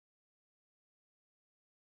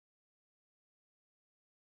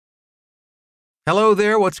Hello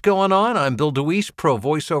there, what's going on? I'm Bill DeWeese, pro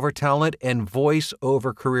voiceover talent and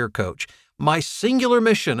voiceover career coach. My singular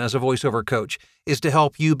mission as a voiceover coach is to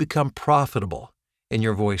help you become profitable in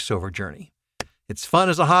your voiceover journey. It's fun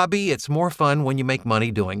as a hobby. It's more fun when you make money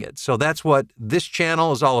doing it. So that's what this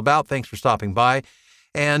channel is all about. Thanks for stopping by.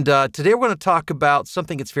 And today we're going to talk about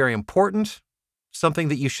something that's very important, something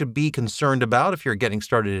that you should be concerned about if you're getting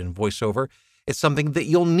started in voiceover. It's something that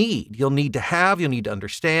you'll need. You'll need to have, you'll need to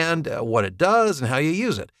understand what it does and how you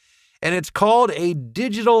use it. And it's called a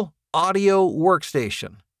digital audio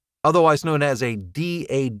workstation, otherwise known as a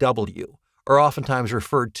DAW, or oftentimes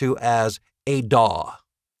referred to as a DAW.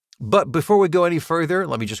 But before we go any further,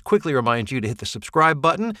 let me just quickly remind you to hit the subscribe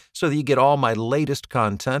button so that you get all my latest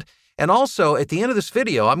content. And also, at the end of this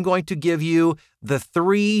video, I'm going to give you the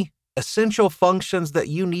 3 essential functions that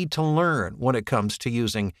you need to learn when it comes to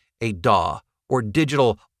using a DAW, or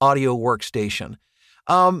digital audio workstation.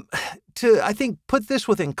 I think, put this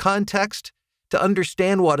within context, to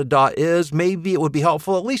understand what a DAW is, maybe it would be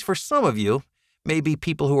helpful, at least for some of you, maybe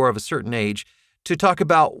people who are of a certain age, to talk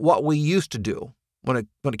about what we used to do when it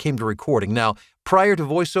came to recording. Now, prior to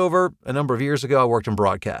voiceover, a number of years ago, I worked in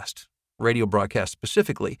broadcast, radio broadcast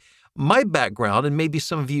specifically. My background, and maybe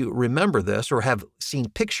some of you remember this or have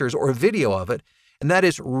seen pictures or a video of it, and that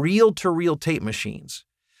is reel-to-reel tape machines.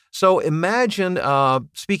 So imagine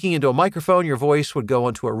speaking into a microphone, your voice would go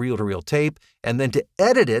onto a reel-to-reel tape, and then to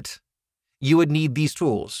edit it, you would need these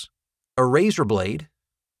tools: a razor blade,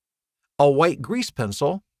 a white grease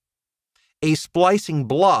pencil, a splicing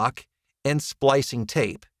block, and splicing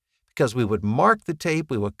tape. Because we would mark the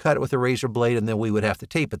tape, we would cut it with a razor blade, and then we would have to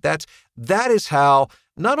tape it. That is how,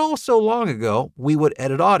 not all so long ago, we would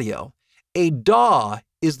edit audio. A DAW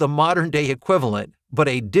is the modern-day equivalent, but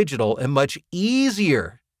a digital and much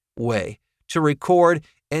easier way to record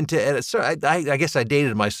and to edit. So I guess I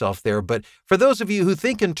dated myself there, but for those of you who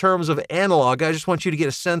think in terms of analog, I just want you to get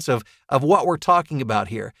a sense of what we're talking about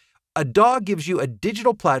here. A DAW gives you a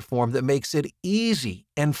digital platform that makes it easy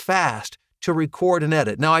and fast to record and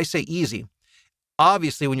edit. Now, I say easy.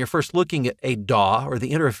 Obviously, when you're first looking at a DAW or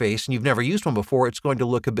the interface and you've never used one before, it's going to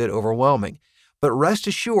look a bit overwhelming. But rest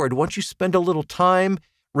assured, once you spend a little time,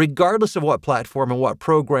 regardless of what platform and what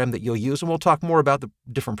program that you'll use, and we'll talk more about the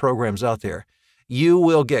different programs out there, you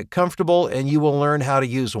will get comfortable and you will learn how to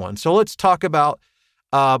use one. So let's talk about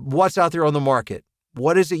what's out there on the market.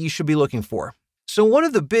 What is it you should be looking for? So one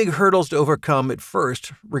of the big hurdles to overcome at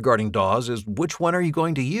first regarding DAWs is, which one are you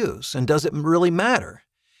going to use? And does it really matter?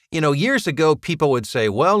 You know, years ago, people would say,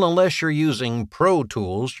 well, unless you're using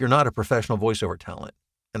ProTools, you're not a professional voiceover talent.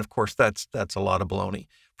 And of course, that's a lot of baloney.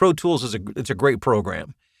 ProTools it's a great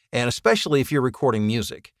program, and especially if you're recording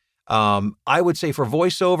music. I would say for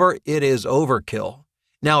voiceover, it is overkill.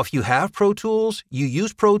 Now, if you have ProTools, you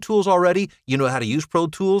use ProTools already, you know how to use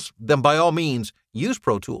ProTools, then by all means, use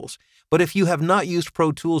ProTools. But if you have not used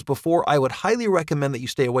ProTools before, I would highly recommend that you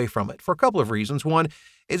stay away from it for a couple of reasons. One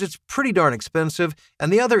is it's pretty darn expensive,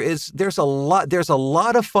 and the other is there's a lot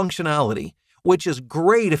of functionality, which is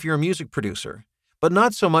great if you're a music producer, but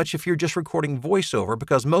not so much if you're just recording voiceover,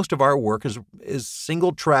 because most of our work is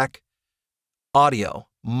single track audio,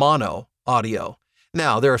 mono audio.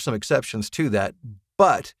 Now, there are some exceptions to that,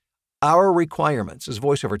 but our requirements as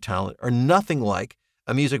voiceover talent are nothing like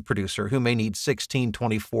a music producer who may need 16,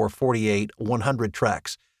 24, 48, 100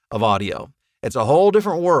 tracks of audio. It's a whole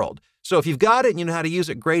different world. So if you've got it and you know how to use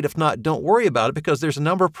it, great. If not, don't worry about it, because there's a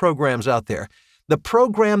number of programs out there. The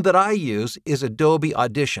program that I use is Adobe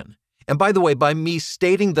Audition. And by the way, by me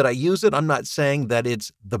stating that I use it, I'm not saying that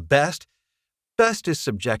it's the best. Best is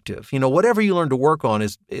subjective. You know, whatever you learn to work on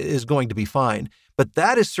is going to be fine. But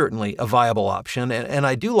that is certainly a viable option. And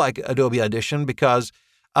I do like Adobe Audition because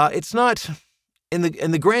it's not, in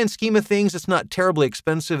the grand scheme of things, it's not terribly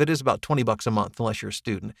expensive. It is about $20 a month, unless you're a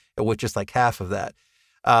student, which is like half of that.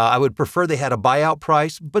 I would prefer they had a buyout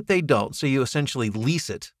price, but they don't. So you essentially lease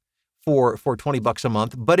it for $20 a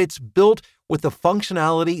month, but it's built with the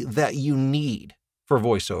functionality that you need for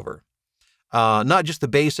voiceover. Not just the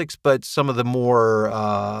basics, but some of the more,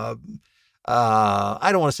 I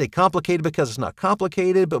don't want to say complicated because it's not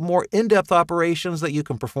complicated, but more in-depth operations that you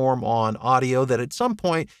can perform on audio that at some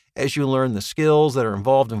point, as you learn the skills that are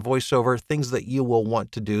involved in voiceover, things that you will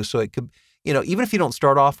want to do. So it could, you know, even if you don't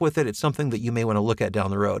start off with it, it's something that you may want to look at down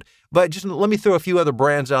the road. But just let me throw a few other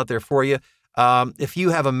brands out there for you. If you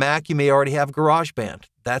have a Mac, you may already have GarageBand.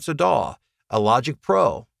 That's a DAW. A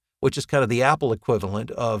LogicPro, which is kind of the Apple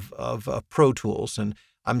equivalent of Pro Tools. And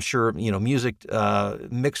I'm sure, you know, music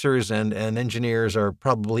mixers and engineers are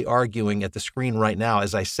probably arguing at the screen right now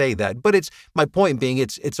as I say that. But it's, my point being,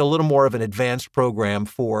 it's a little more of an advanced program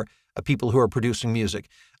for people who are producing music.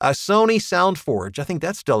 Sony SoundForge, I think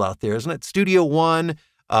that's still out there, isn't it? Studio One,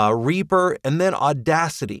 Reaper, and then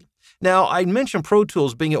Audacity. Now, I mentioned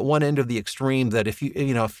ProTools being at one end of the extreme, that if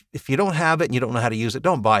you don't have it and you don't know how to use it,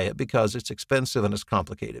 don't buy it because it's expensive and it's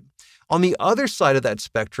complicated. On the other side of that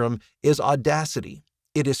spectrum is Audacity.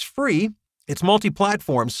 It is free. It's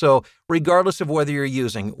multi-platform. So regardless of whether you're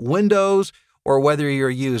using Windows or whether you're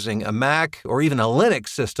using a Mac or even a Linux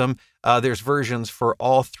system, there's versions for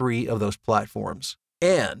all three of those platforms.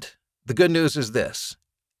 And the good news is this.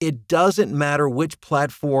 It doesn't matter which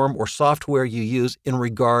platform or software you use in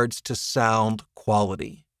regards to sound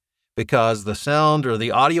quality, because the sound or the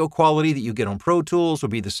audio quality that you get on Pro Tools will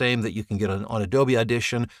be the same that you can get on Adobe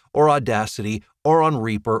Audition or Audacity or on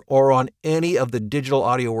Reaper or on any of the digital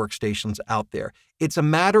audio workstations out there. It's a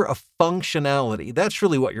matter of functionality. That's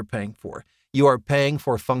really what you're paying for. You are paying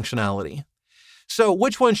for functionality. So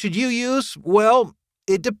which one should you use? Well,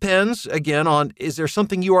 it depends, again, on is there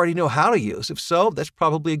something you already know how to use? If so, that's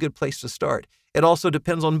probably a good place to start. It also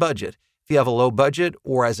depends on budget. If you have a low budget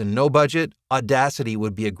or as in no budget, Audacity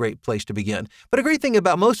would be a great place to begin. But a great thing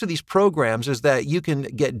about most of these programs is that you can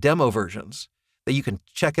get demo versions, that you can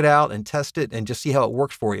check it out and test it and just see how it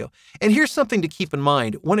works for you. And here's something to keep in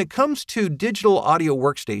mind. When it comes to digital audio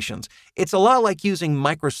workstations, it's a lot like using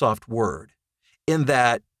Microsoft Word in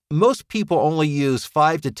that most people only use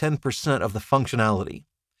 5 to 10% of the functionality.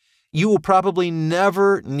 You will probably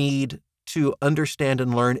never need to understand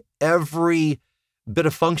and learn every bit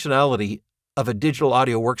of functionality of a digital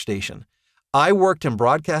audio workstation. I worked in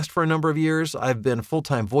broadcast for a number of years. I've been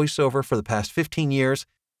full-time voiceover for the past 15 years.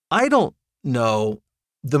 I don't know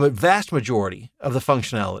the vast majority of the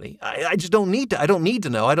functionality. I just don't need to. I don't need to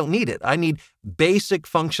know. I don't need it. I need basic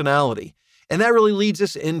functionality. And that really leads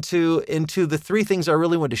us into the three things I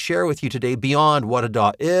really want to share with you today beyond what a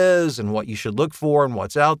DAW is and what you should look for and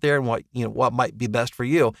what's out there and what might be best for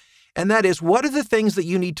you. And that is, what are the things that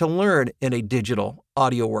you need to learn in a digital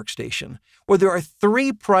audio workstation? Well, there are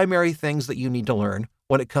three primary things that you need to learn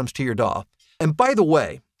when it comes to your DAW. And by the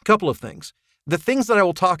way, a couple of things. The things that I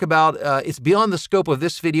will talk about, it's beyond the scope of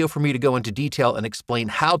this video for me to go into detail and explain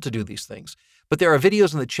how to do these things. But there are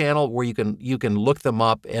videos on the channel where you can look them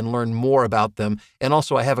up and learn more about them. And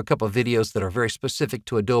also I have a couple of videos that are very specific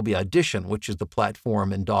to Adobe Audition, which is the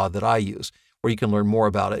platform and DAW that I use, where you can learn more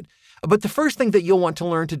about it. But the first thing that you'll want to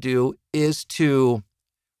learn to do is to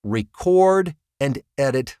record and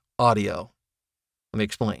edit audio. Let me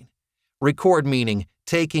explain. Record meaning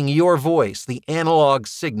taking your voice, the analog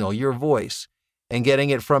signal, your voice, and getting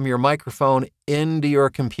it from your microphone into your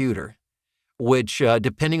computer, which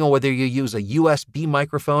depending on whether you use a USB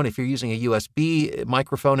microphone, if you're using a USB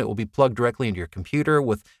microphone, it will be plugged directly into your computer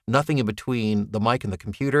with nothing in between the mic and the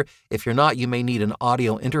computer. If you're not, you may need an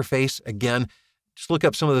audio interface. Again, just look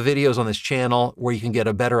up some of the videos on this channel where you can get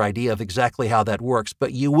a better idea of exactly how that works.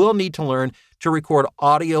 But you will need to learn to record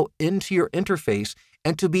audio into your interface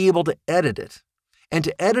and to be able to edit it. And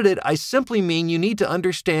to edit it, I simply mean you need to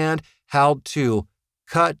understand how to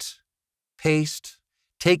cut, paste,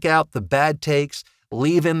 take out the bad takes,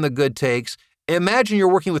 leave in the good takes. Imagine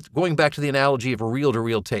you're working with, going back to the analogy of a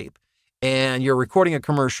reel-to-reel tape, and you're recording a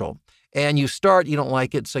commercial, and you start, you don't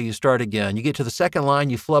like it, so you start again. You get to the second line,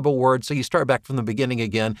 you flub a word, so you start back from the beginning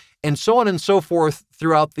again, and so on and so forth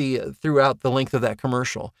throughout the length of that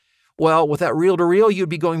commercial. Well, with that reel-to-reel, you'd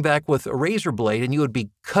be going back with a razor blade, and you would be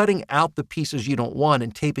cutting out the pieces you don't want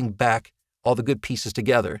and taping back all the good pieces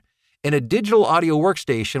together. In a digital audio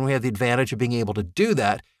workstation, we have the advantage of being able to do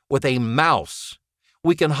that with a mouse.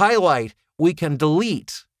 We can highlight, we can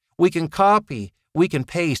delete, we can copy, we can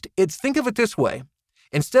paste. Think of it this way.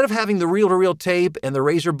 Instead of having the reel-to-reel tape and the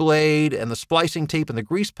razor blade and the splicing tape and the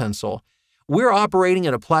grease pencil, we're operating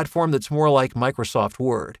in a platform that's more like Microsoft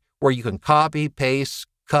Word, where you can copy, paste,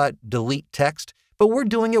 cut, delete text, but we're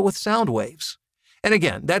doing it with sound waves. And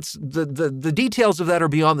again, that's the details of that are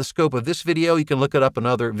beyond the scope of this video. You can look it up in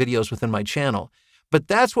other videos within my channel. But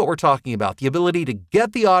that's what we're talking about, the ability to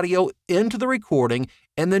get the audio into the recording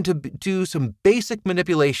and then to do some basic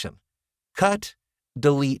manipulation. Cut,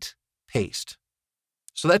 delete, paste.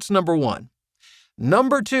 So that's number one.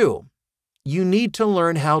 Number two, you need to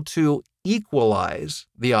learn how to equalize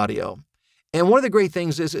the audio. And one of the great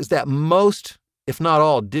things is that most, if not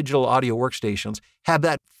all, digital audio workstations have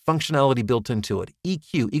that functionality built into it.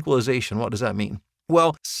 EQ, equalization, what does that mean?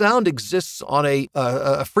 Well, sound exists on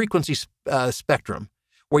a frequency spectrum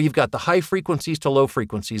where you've got the high frequencies to low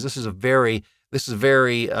frequencies. This is a very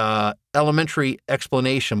elementary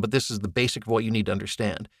explanation, but this is the basic of what you need to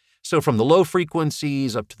understand. So from the low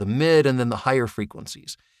frequencies up to the mid and then the higher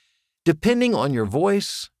frequencies. Depending on your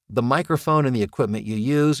voice, the microphone and the equipment you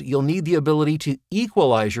use, you'll need the ability to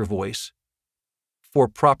equalize your voice for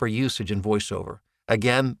proper usage in voiceover.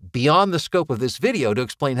 Again, beyond the scope of this video to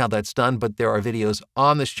explain how that's done, but there are videos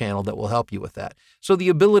on this channel that will help you with that. So the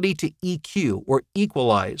ability to EQ or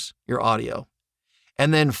equalize your audio.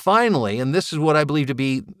 And then finally, and this is what I believe to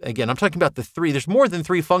be, again, I'm talking about the three. There's more than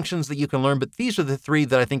three functions that you can learn, but these are the three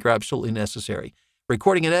that I think are absolutely necessary.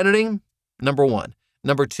 Recording and editing, number one.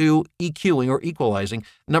 Number two, EQing or equalizing.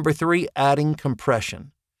 Number three, adding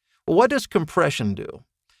compression. Well, what does compression do?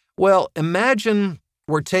 Well, imagine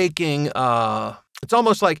we're taking, it's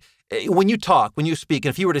almost like when you talk, when you speak, and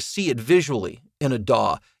if you were to see it visually in a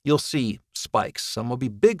DAW, you'll see spikes. Some will be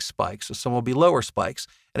big spikes, or some will be lower spikes.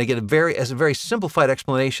 And again, as a very simplified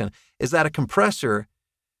explanation, is that a compressor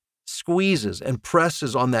squeezes and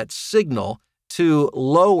presses on that signal to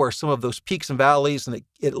lower some of those peaks and valleys, and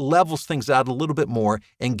it levels things out a little bit more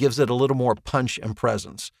and gives it a little more punch and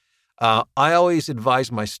presence. I always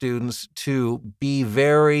advise my students to be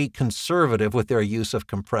very conservative with their use of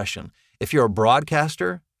compression. If you're a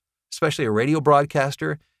broadcaster, especially a radio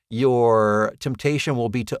broadcaster, your temptation will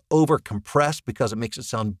be to over-compress because it makes it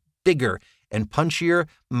sound bigger and punchier.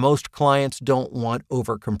 Most clients don't want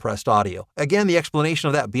over-compressed audio. Again, the explanation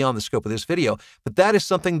of that beyond the scope of this video, but that is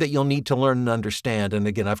something that you'll need to learn and understand. And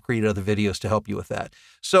again, I've created other videos to help you with that.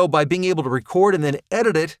 So by being able to record and then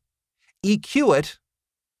edit it, EQ it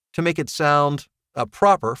to make it sound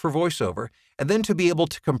proper for voiceover, and then to be able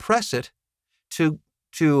to compress it to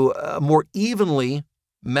more evenly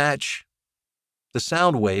match the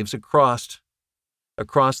sound waves across the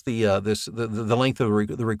length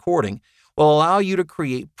of the recording, will allow you to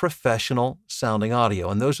create professional sounding audio.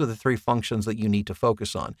 And those are the three functions that you need to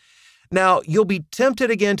focus on. Now, you'll be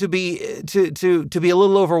tempted again to be a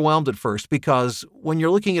little overwhelmed at first, because when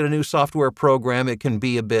you're looking at a new software program, it can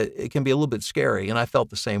be a little bit scary, and I felt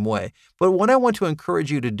the same way. But what I want to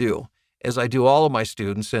encourage you to do, as I do all of my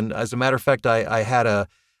students, and as a matter of fact, I had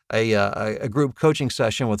a group coaching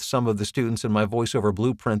session with some of the students in my voiceover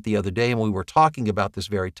blueprint the other day, and we were talking about this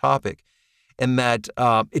very topic, and that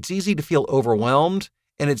it's easy to feel overwhelmed,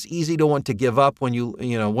 and it's easy to want to give up when you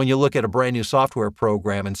look at a brand new software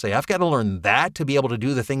program and say, I've got to learn that to be able to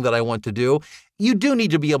do the thing that I want to do. You do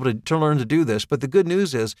need to be able to learn to do this, but the good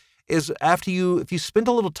news is if you spend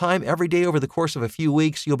a little time every day over the course of a few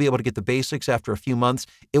weeks, you'll be able to get the basics. After a few months,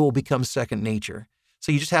 it will become second nature.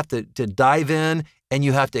 So you just have to dive in, and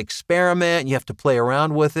you have to experiment, and you have to play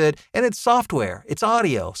around with it. And it's software, it's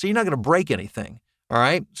audio, so you're not going to break anything, all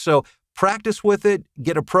right? So practice with it,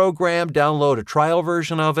 get a program, download a trial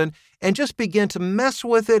version of it, and just begin to mess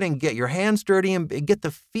with it and get your hands dirty and get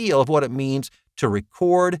the feel of what it means to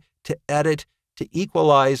record, to edit, to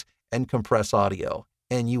equalize, and compress audio.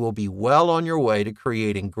 And you will be well on your way to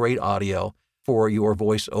creating great audio for your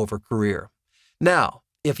voiceover career. Now,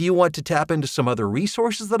 if you want to tap into some other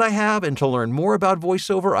resources that I have and to learn more about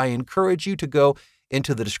voiceover, I encourage you to go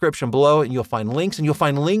into the description below, and you'll find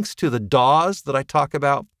links to the DAWs that I talk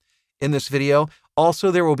about in this video.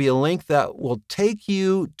 Also, there will be a link that will take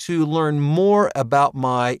you to learn more about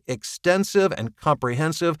my extensive and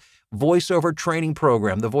comprehensive voiceover training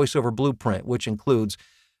program, the Voiceover Blueprint, which includes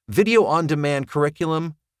video on-demand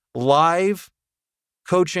curriculum, live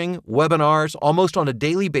coaching, webinars, almost on a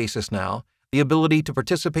daily basis now, the ability to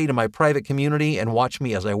participate in my private community and watch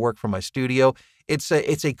me as I work from my studio. It's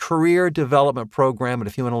a career development program, and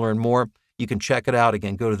if you want to learn more, you can check it out.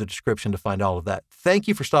 Again, go to the description to find all of that. Thank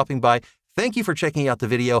you for stopping by. Thank you for checking out the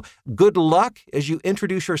video. Good luck as you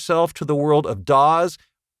introduce yourself to the world of DAWs.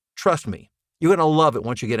 Trust me, you're going to love it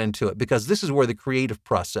once you get into it, because this is where the creative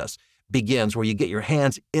process begins, where you get your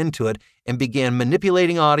hands into it and begin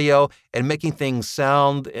manipulating audio and making things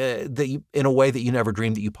sound in a way that you never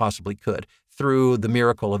dreamed that you possibly could through the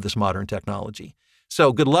miracle of this modern technology.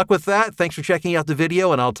 So good luck with that. Thanks for checking out the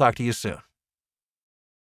video, and I'll talk to you soon.